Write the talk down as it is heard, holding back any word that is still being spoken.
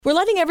We're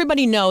letting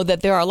everybody know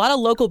that there are a lot of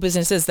local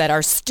businesses that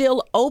are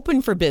still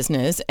open for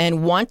business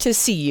and want to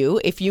see you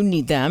if you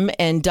need them.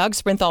 And Doug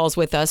Sprinthall is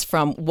with us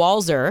from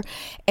Walser.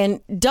 And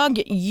Doug,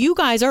 you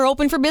guys are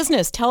open for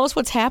business. Tell us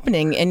what's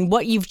happening and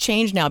what you've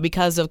changed now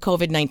because of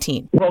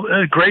COVID-19. Well,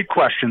 great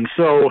question.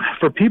 So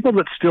for people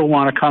that still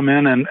want to come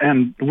in,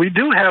 and we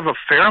do have a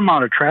fair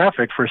amount of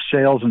traffic for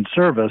sales and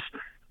service,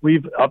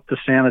 we've upped the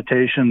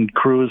sanitation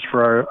crews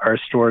for our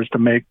stores to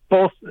make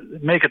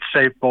it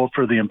safe both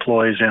for the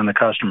employees and the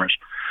customers.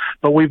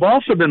 But we've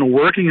also been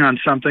working on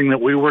something that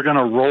we were going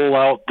to roll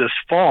out this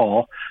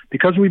fall.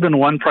 Because we've been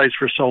one price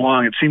for so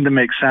long, it seemed to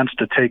make sense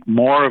to take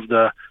more of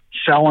the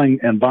selling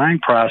and buying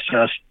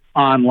process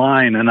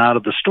online and out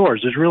of the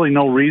stores. There's really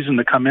no reason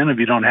to come in if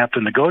you don't have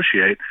to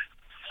negotiate.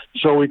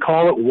 So we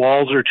call it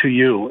Walser To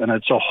You, and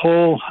it's a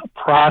whole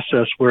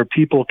process where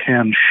people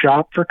can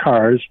shop for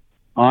cars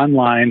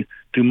online,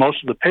 do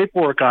most of the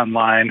paperwork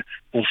online.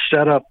 We'll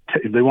set up,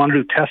 if they want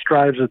to do test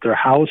drives at their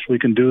house, we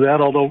can do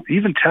that, although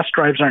even test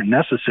drives aren't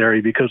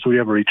necessary because we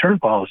have a return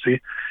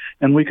policy,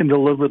 and we can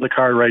deliver the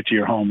car right to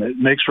your home. It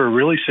makes for a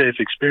really safe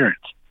experience.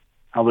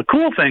 Now, the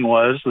cool thing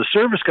was the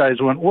service guys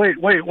went, wait,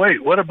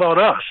 what about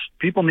us?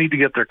 People need to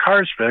get their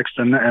cars fixed,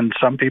 and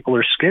some people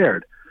are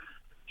scared.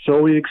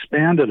 So we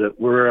expanded it.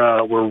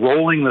 We're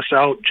rolling this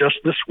out just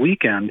this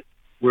weekend,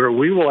 where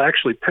we will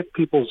actually pick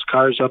people's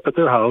cars up at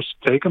their house,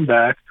 take them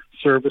back,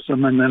 service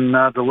them, and then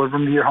deliver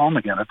them to your home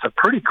again. It's a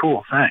pretty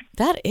cool thing.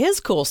 That is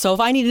cool. So if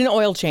I need an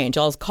oil change,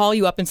 I'll call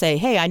you up and say,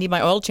 hey, I need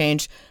my oil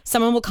change.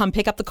 Someone will come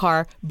pick up the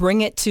car,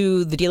 bring it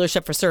to the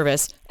dealership for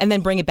service, and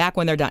then bring it back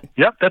when they're done.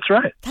 Yep, that's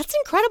right. That's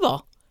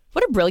incredible.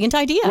 What a brilliant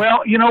idea.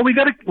 Well, we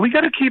got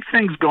to keep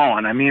things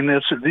going. I mean,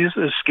 these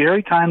are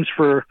scary times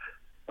for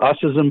us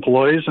as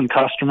employees and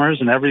customers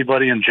and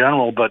everybody in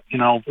general, but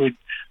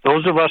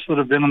those of us that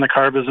have been in the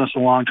car business a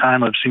long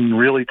time have seen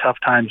really tough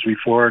times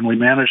before, and we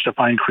managed to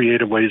find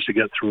creative ways to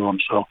get through them.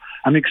 So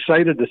I'm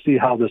excited to see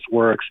how this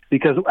works,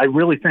 because I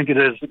really think it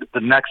is the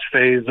next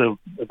phase of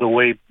the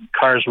way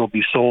cars will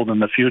be sold in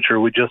the future.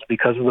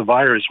 Because of the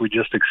virus, we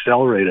just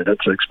accelerated it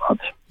 6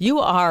 months. You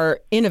are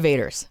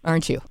innovators,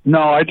 aren't you?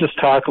 No, I just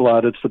talk a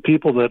lot. It's the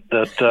people that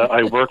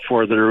I work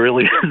for that are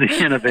really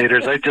the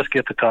innovators. I just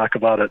get to talk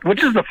about it,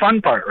 which is the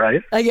fun part,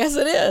 right? I guess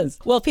it is.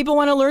 Well, if people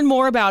want to learn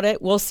more about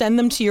it, we'll send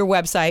them to your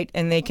website,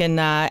 and they can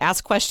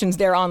ask questions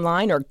there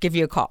online or give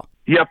you a call.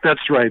 Yep,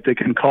 that's right. They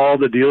can call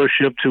the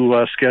dealership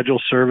to schedule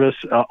service.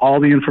 All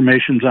the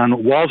information's on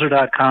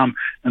Walser.com,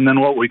 and then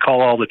what we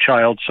call all the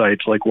child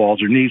sites like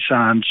Walser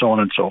Nissan, so on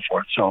and so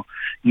forth. So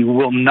you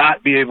will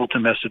not be able to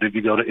miss it if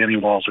you go to any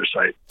Walser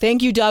site.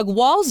 Thank you, Doug.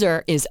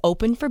 Walser is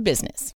open for business.